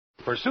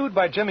Pursued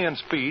by Jimmy and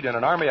Speed in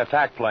an Army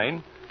attack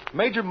plane,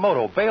 Major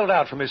Moto bailed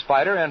out from his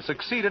fighter and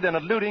succeeded in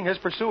eluding his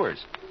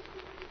pursuers.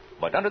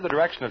 But under the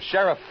direction of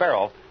Sheriff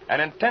Farrell, an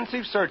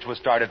intensive search was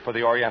started for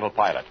the Oriental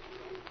pilot.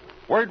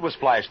 Word was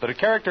flashed that a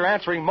character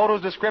answering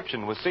Moto's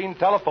description was seen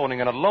telephoning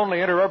in a lonely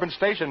interurban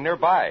station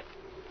nearby.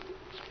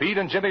 Speed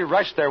and Jimmy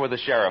rushed there with the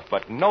sheriff,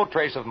 but no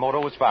trace of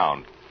Moto was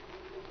found.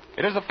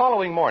 It is the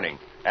following morning,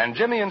 and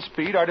Jimmy and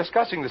Speed are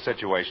discussing the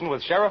situation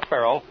with Sheriff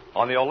Farrell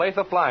on the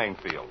Olathe flying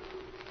field.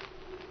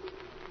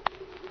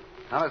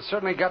 Well, it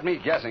certainly got me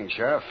guessing,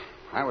 Sheriff.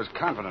 I was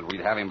confident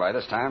we'd have him by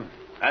this time.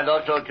 I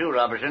thought so too,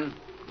 Robertson.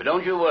 But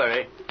don't you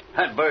worry.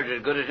 That bird's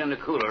as good as in the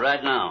cooler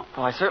right now.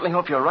 Oh, I certainly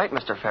hope you're right,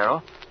 Mr.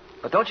 Farrell.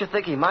 But don't you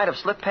think he might have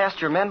slipped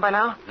past your men by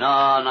now?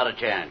 No, not a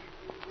chance.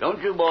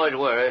 Don't you boys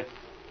worry.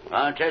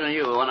 I'm telling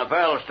you, when a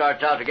Farrell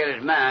starts out to get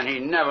his man, he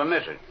never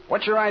misses.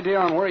 What's your idea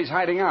on where he's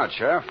hiding out,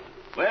 Sheriff?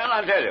 Well,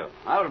 I tell you,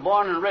 I was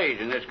born and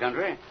raised in this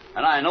country,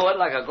 and I know it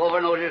like a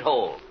gopher knows his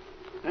hole.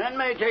 It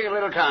may take a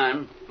little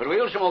time, but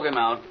we'll smoke him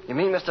out. You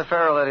mean, Mr.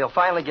 Farrell, that he'll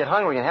finally get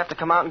hungry and have to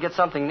come out and get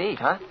something to eat,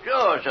 huh?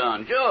 Sure,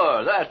 son,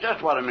 sure. That's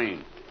just what I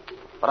mean.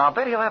 But I'll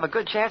bet he'll have a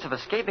good chance of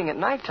escaping at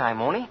nighttime,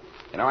 won't he?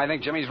 You know, I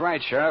think Jimmy's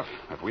right, Sheriff.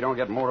 If we don't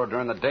get Moto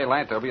during the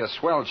daylight, there'll be a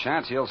swell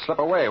chance he'll slip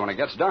away when it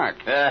gets dark.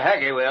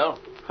 Heck he will.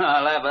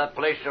 I'll have that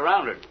place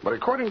surrounded. But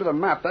according to the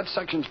map, that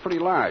section's pretty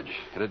large.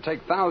 It'd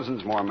take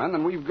thousands more men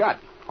than we've got.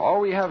 All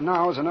we have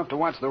now is enough to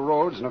watch the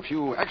roads and a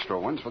few extra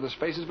ones for the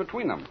spaces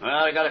between them. Well,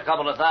 I got a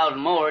couple of thousand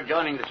more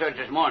joining the search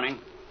this morning.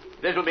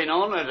 This will be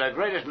known as the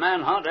greatest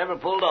manhunt ever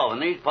pulled off in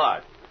these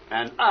parts.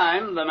 And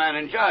I'm the man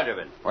in charge of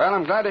it. Well,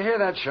 I'm glad to hear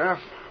that, Sheriff.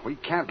 We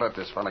can't let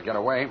this fella get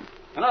away.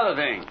 Another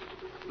thing.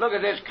 Look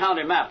at this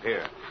county map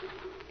here.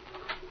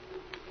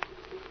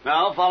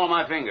 Now, follow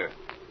my finger.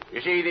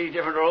 You see these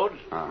different roads?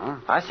 Uh-huh.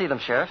 I see them,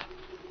 Sheriff.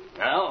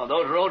 Well,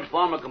 those roads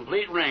form a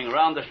complete ring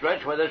around the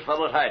stretch where this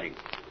fellow's hiding.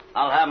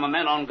 I'll have my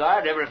men on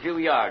guard every few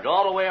yards,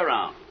 all the way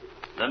around.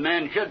 The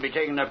men should be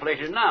taking their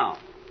places now.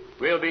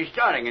 We'll be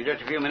starting in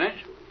just a few minutes.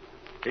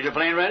 Is your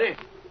plane ready?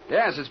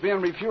 Yes, it's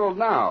being refueled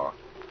now.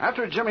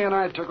 After Jimmy and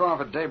I took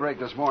off at daybreak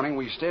this morning,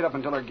 we stayed up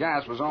until our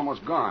gas was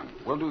almost gone.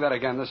 We'll do that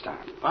again this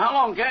time. Well, how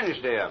long can you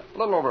stay up? A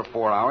little over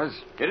 4 hours.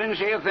 You didn't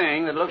see a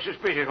thing that looked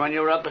suspicious when you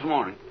were up this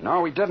morning.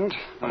 No, we didn't.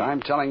 But I'm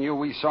telling you,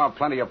 we saw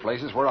plenty of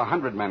places where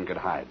 100 men could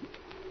hide.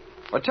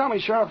 But tell me,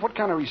 Sheriff, what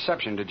kind of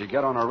reception did you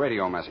get on our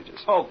radio messages?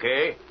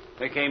 Okay.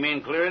 They came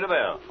in clear as a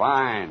bell.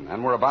 Fine.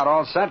 And we're about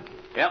all set?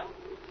 Yep.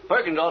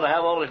 Perkins ought to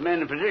have all his men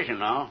in position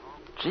now.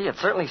 Gee, it's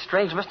certainly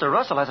strange Mr.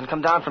 Russell hasn't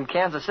come down from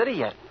Kansas City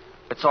yet.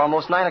 It's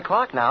almost 9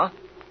 o'clock now.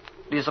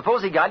 Do you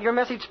suppose he got your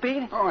message,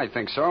 Speed? Oh, I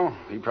think so.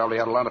 He probably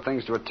had a lot of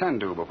things to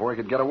attend to before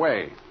he could get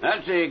away.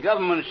 That's the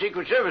government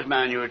Secret Service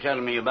man you were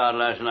telling me about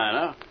last night,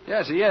 huh?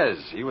 Yes, he is.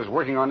 He was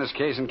working on this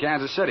case in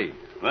Kansas City.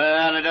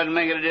 Well, it doesn't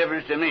make any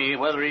difference to me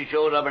whether he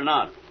shows up or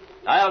not.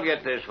 I'll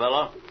get this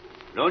fellow.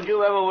 Don't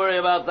you ever worry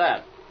about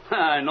that.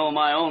 I know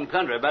my own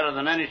country better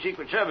than any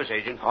Secret Service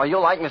agent. Oh,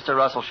 you'll like Mr.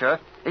 Russell,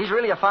 Sheriff. He's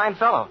really a fine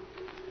fellow.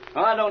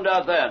 Oh, I don't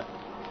doubt that.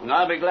 And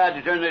I'll be glad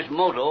to turn this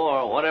Moto,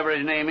 or whatever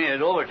his name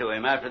is, over to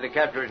him after the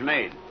capture is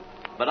made.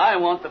 But I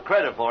want the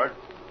credit for it.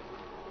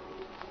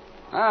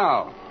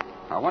 Oh,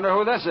 I wonder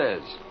who this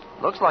is.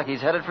 Looks like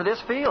he's headed for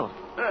this field.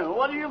 Hey,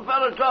 what are you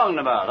fellas talking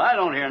about? I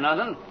don't hear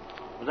nothing.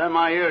 But then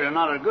my ears are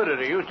not as good as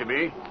they used to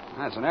be.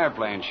 That's an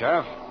airplane,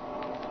 Sheriff.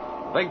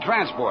 Big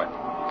transport.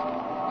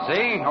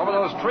 See? Over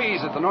those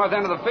trees at the north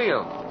end of the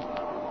field.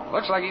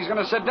 Looks like he's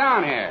going to sit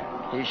down here.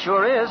 He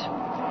sure is.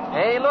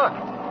 Hey, look.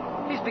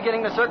 He's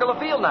beginning to circle the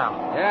field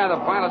now. Yeah,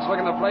 the pilot's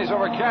looking the place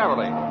over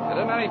carefully. It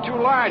isn't any too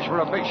large for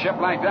a big ship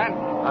like that.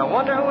 I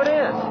wonder who it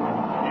is.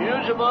 Do you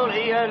suppose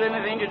he has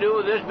anything to do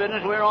with this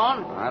business we're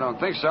on? I don't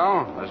think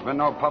so. There's been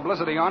no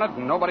publicity on it,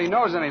 and nobody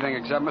knows anything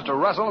except Mr.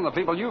 Russell and the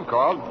people you've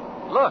called.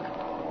 Look.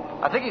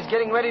 I think he's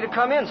getting ready to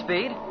come in,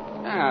 Speed.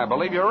 Yeah, I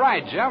believe you're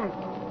right, Jim.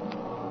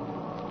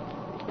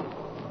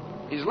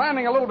 He's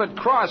landing a little bit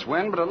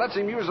crosswind, but it lets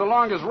him use the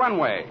longest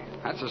runway.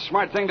 That's a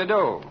smart thing to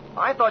do.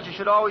 I thought you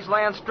should always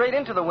land straight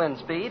into the wind,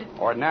 Speed.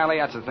 Ordinarily,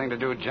 that's the thing to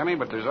do, Jimmy,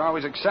 but there's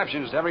always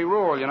exceptions to every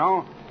rule, you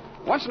know.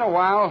 Once in a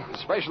while,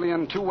 especially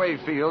in two-way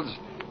fields,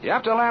 you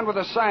have to land with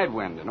a side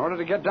wind in order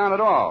to get down at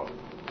all.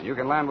 You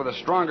can land with a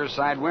stronger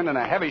side wind in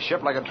a heavy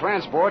ship like a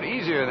transport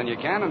easier than you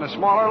can in a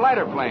smaller,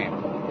 lighter plane.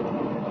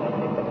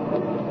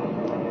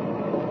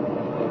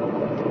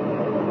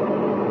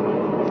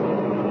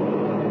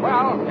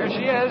 Well, here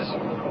she is.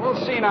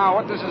 We'll see now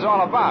what this is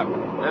all about.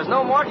 There's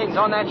no markings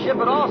on that ship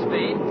at all,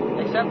 Speed,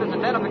 except its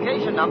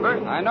identification number.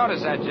 I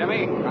noticed that,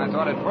 Jimmy. I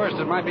thought at first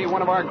it might be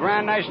one of our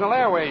Grand National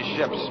Airways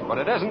ships, but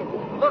it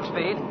isn't. Look,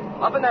 Speed,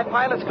 up in that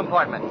pilot's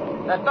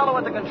compartment. That fellow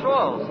at the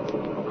controls.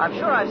 I'm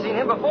sure I've seen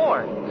him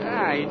before.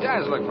 Yeah, he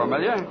does look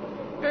familiar.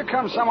 Here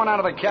comes someone out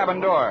of the cabin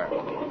door.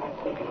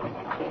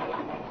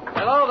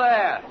 Hello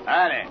there.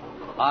 Howdy.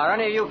 Are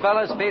any of you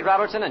fellas Speed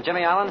Robertson and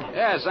Jimmy Allen?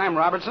 Yes, I'm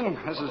Robertson.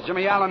 This is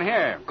Jimmy Allen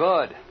here.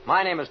 Good.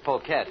 My name is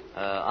Polkett.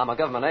 I'm a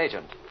government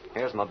agent.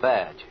 Here's my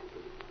badge.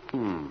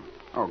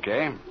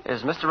 Okay.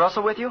 Is Mr.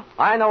 Russell with you?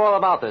 I know all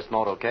about this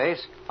moto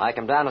case. I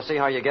come down to see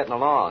how you're getting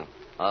along.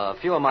 A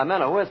few of my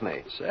men are with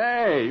me.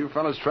 Say, you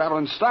fellas travel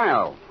in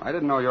style. I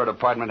didn't know your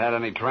department had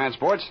any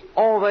transports.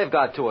 Oh, they've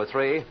got 2 or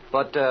 3.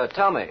 But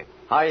tell me,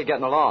 how are you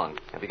getting along?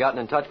 Have you gotten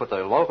in touch with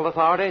the local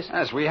authorities?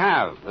 Yes, we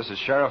have. This is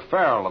Sheriff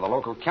Farrell of the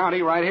local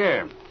county right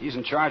here. He's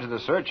in charge of the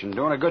search and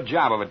doing a good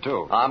job of it,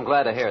 too. I'm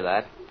glad to hear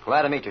that.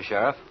 Glad to meet you,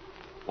 Sheriff.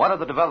 What are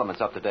the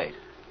developments up to date?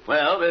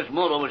 Well, this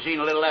motor was seen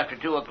a little after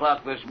 2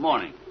 o'clock this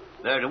morning.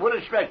 There's a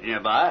wooded stretch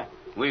nearby.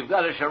 We've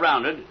got it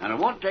surrounded, and it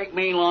won't take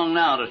me long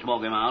now to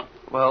smoke him out.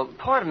 Well,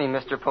 pardon me,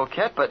 Mr.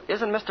 Poquette, but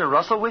isn't Mr.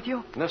 Russell with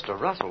you? Mr.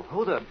 Russell?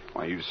 Who the...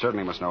 Why, you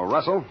certainly must know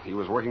Russell. He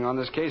was working on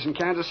this case in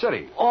Kansas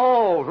City.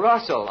 Oh,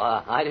 Russell.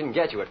 I didn't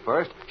get you at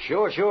first.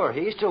 Sure.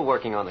 He's still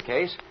working on the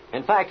case.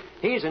 In fact,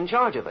 he's in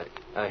charge of it.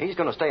 He's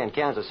going to stay in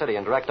Kansas City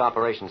and direct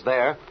operations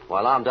there,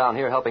 while I'm down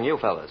here helping you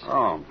fellas.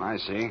 Oh, I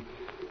see.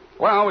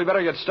 Well, we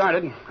better get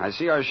started. I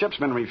see our ship's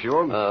been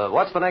refueled.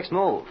 What's the next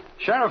move?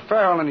 Sheriff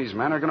Farrell and his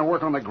men are going to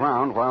work on the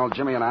ground while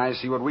Jimmy and I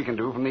see what we can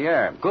do from the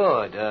air.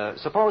 Good.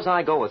 Suppose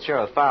I go with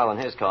Sheriff Farrell in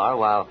his car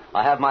while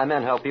I have my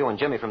men help you and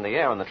Jimmy from the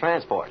air on the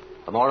transport.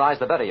 The more eyes,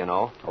 the better, you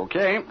know.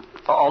 Okay.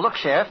 Oh, look,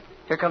 Sheriff.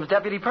 Here comes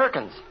Deputy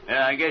Perkins.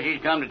 Yeah, I guess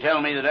he's come to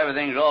tell me that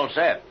everything's all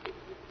set.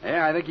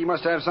 Yeah, I think he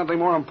must have something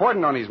more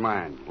important on his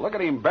mind. Look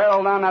at him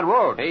barrel down that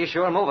road. He's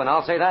sure moving,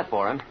 I'll say that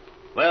for him.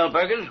 Well,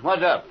 Perkins,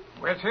 what's up?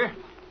 Well,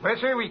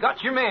 sir, we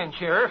got your man,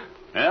 Sheriff.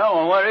 Yeah,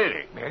 well, what is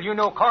he? Well, you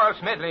know Carl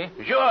Smedley.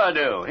 Sure I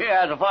do. He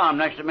has a farm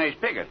next to Mace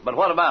Pickett. But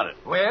what about it?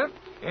 Well,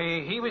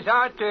 he was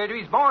out to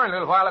his barn a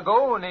little while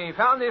ago, and he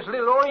found this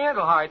little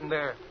Oriental hiding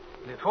there.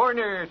 The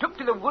foreigner took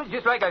to the woods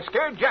just like a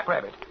scared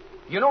jackrabbit.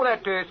 You know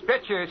that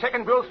stretch of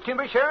second-growth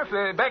timber, Sheriff,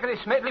 back of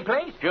the Smedley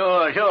place?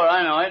 Sure,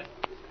 I know it.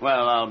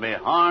 Well, I'll be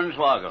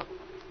hornswoggled.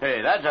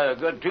 Hey, that's a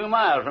good 2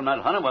 miles from that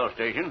Honeywell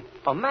station.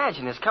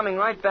 Imagine his coming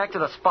right back to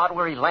the spot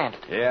where he landed.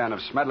 Yeah, and if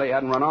Smedley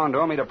hadn't run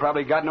onto him, he'd have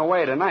probably gotten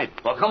away tonight.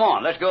 Well, come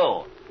on, let's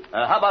go.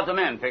 How about the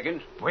men,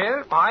 Pickens?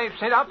 Well, I've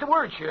sent out the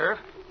word, Sheriff.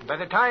 By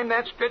the time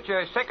that stretch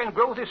of second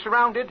growth is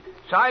surrounded,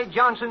 Cy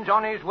Johnson's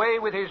on his way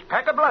with his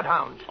pack of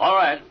bloodhounds. All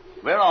right,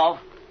 we're off.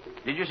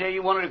 Did you say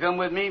you wanted to come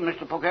with me,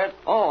 Mr. Poquette?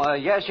 Oh,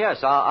 yes.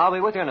 I'll be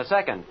with you in a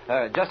second.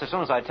 Just as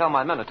soon as I tell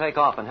my men to take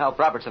off and help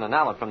Robertson and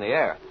Allen from the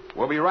air.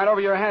 We'll be right over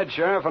your head,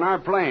 Sheriff, in our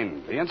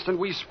plane. The instant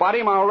we spot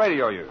him, I'll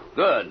radio you.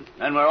 Good.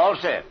 Then we're all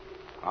set.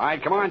 All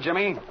right, come on,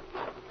 Jimmy.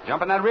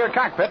 Jump in that rear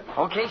cockpit.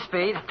 Okay,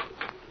 Speed.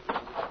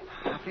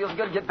 Feels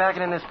good to get back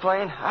in this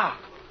plane.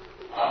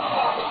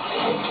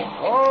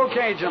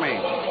 Okay, Jimmy.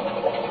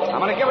 I'm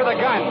going to give her the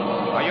gun.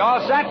 Are you all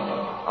set?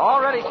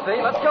 All ready,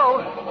 Speed. Let's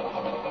go.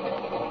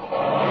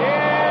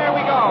 Here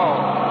we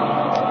go.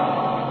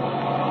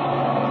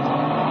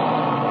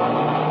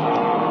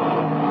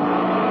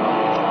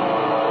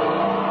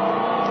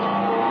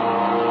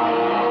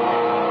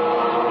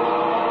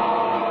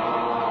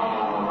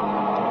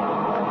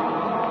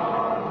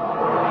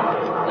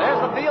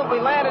 We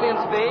landed in,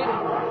 Speed.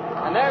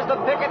 And there's the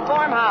Pickett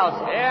farmhouse.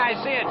 Yeah, I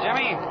see it,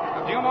 Jimmy.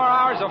 A few more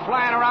hours of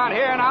flying around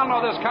here, and I'll know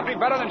this country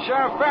better than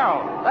Sheriff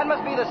Farrell. That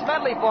must be the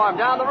Smedley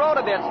farm down the road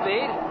a bit,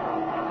 Speed.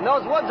 And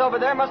those woods over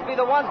there must be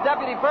the ones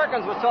Deputy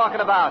Perkins was talking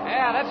about.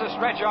 Yeah, that's a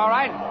stretch, all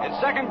right. It's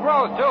second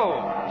growth, too.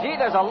 Gee,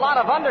 there's a lot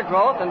of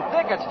undergrowth and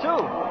thickets,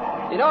 too.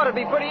 You know, it'd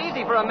be pretty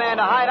easy for a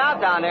man to hide out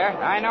down there.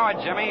 I know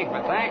it, Jimmy,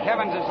 but thank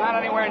heavens it's not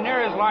anywhere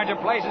near as large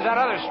a place as that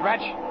other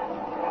stretch.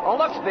 Oh,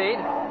 look, Speed.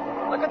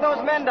 Look at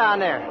those men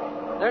down there.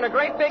 They're in a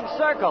great big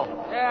circle.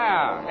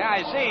 Yeah,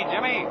 I see,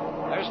 Jimmy.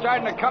 They're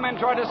starting to come in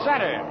toward the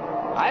center.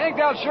 I think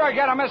they'll sure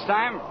get them this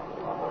time.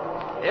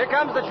 Here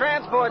comes the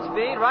transport,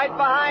 Speed, right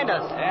behind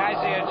us. Yeah, I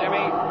see it,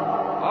 Jimmy.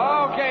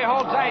 Okay,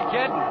 hold tight,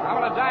 kid. I'm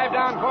going to dive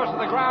down close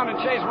to the ground and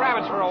chase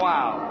rabbits for a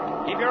while.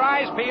 Keep your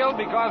eyes peeled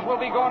because we'll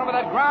be going over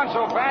that ground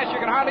so fast you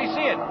can hardly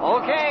see it.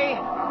 Okay.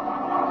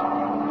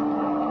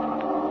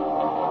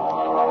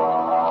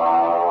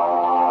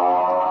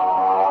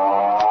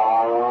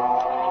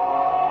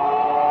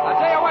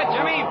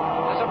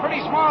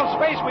 Small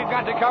space we've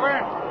got to cover.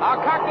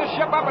 I'll cock this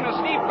ship up in a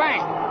steep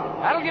bank.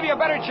 That'll give you a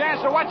better chance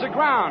to watch the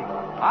ground.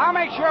 I'll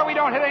make sure we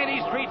don't hit any of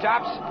these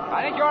treetops.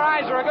 I think your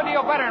eyes are a good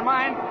deal better than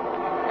mine.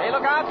 Hey,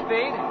 look out,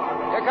 Speed.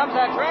 Here comes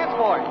that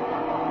transport.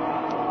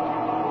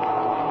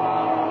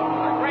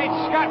 Great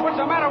Scott, what's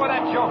the matter with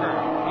that joker?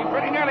 He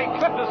pretty nearly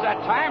clipped us that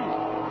time.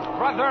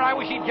 Brother, I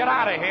wish he'd get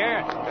out of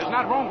here. There's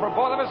not room for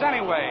both of us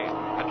anyway.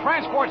 A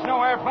transport's no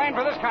airplane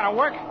for this kind of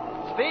work.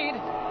 Speed,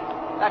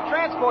 that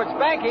transport's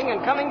banking and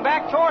coming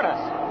back toward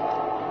us.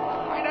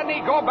 Why doesn't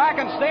he go back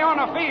and stay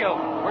on the field?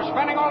 We're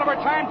spending all of our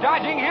time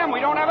dodging him. We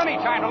don't have any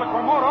time to look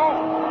for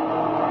Moto.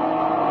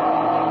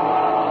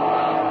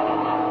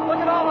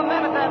 Look at all the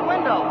men at that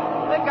window.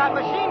 They've got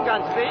machine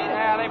guns, Speed.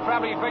 Yeah, they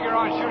probably figure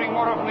on shooting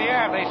Moto from the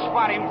air if they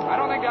spot him. I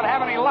don't think they'll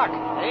have any luck.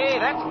 Hey,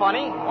 that's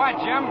funny.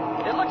 What, Jim?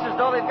 It looks as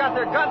though they've got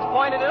their guns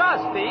pointed at us,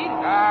 Speed.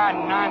 Ah,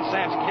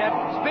 nonsense, kid.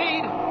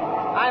 Speed,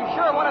 I'm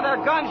sure one of their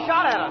guns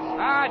shot at us.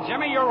 Ah,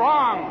 Jimmy, you're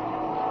wrong.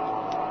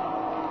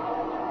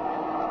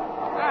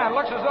 It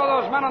looks as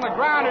though those men on the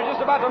ground are just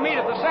about to meet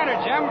at the center,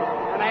 Jim.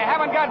 And and they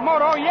haven't got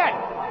Moto yet.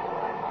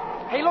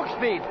 Hey, look,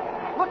 Speed.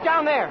 Look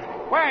down there.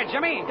 Where,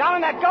 Jimmy? Down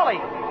in that gully.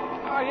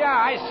 Oh, yeah,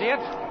 I see it.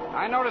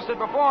 I noticed it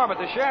before,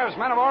 but the sheriff's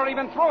men have already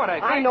been through it,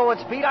 I think. I know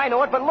it, Speed, I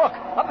know it, but look,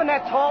 up in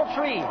that tall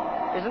tree.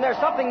 Isn't there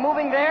something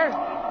moving there?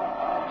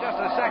 Just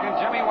a second,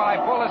 Jimmy, while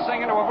I pull this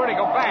thing into a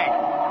vertical bank.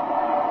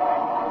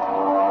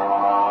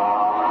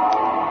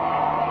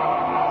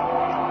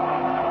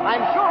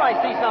 I'm sure I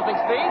see something,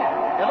 Speed.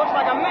 It looks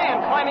like a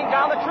man climbing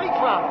down the tree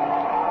trunk.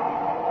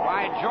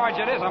 By George,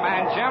 it is a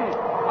man, Jim.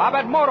 I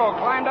bet Moto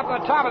climbed up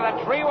the top of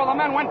that tree while the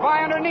men went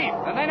by underneath,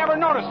 and they never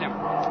noticed him.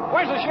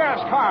 Where's the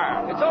sheriff's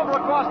car? It's over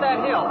across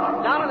that hill,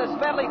 down in the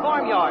Smedley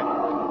farmyard.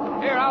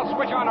 Here, I'll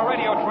switch on a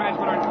radio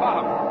transmitter and call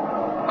him.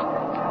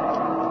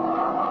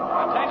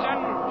 Attention,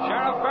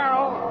 Sheriff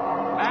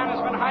Farrell. Man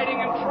has been hiding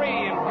in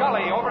tree and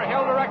gully over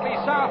hill directly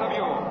south of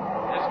you.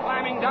 Is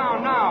climbing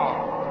down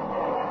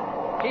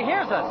now. He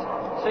hears us.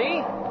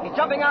 See? He's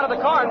jumping out of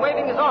the car and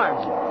waving his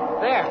arms.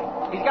 There.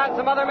 He's got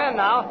some other men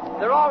now.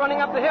 They're all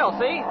running up the hill,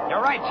 see? You're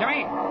right,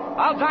 Jimmy.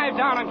 I'll dive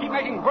down and keep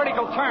making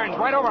vertical turns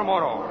right over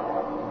Moto.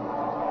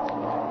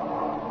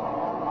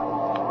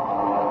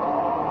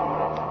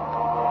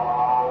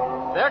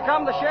 There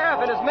come the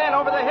sheriff and his men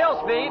over the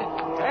hill, Speed.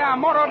 Yeah,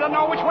 Moto doesn't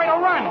know which way to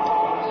run.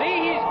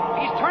 See,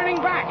 he's turning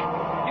back.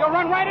 He'll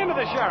run right into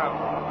the sheriff.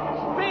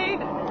 Speed!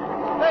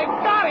 They've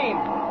got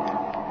him!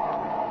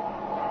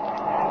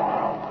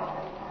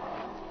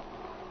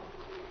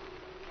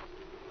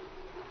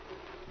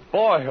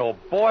 Boy, oh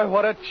boy,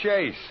 what a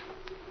chase.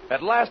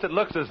 At last it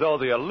looks as though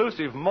the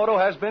elusive Moto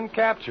has been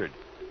captured.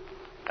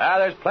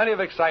 There's plenty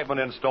of excitement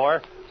in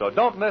store, so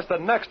don't miss the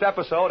next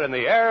episode in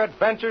the Air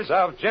Adventures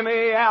of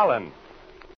Jimmy Allen.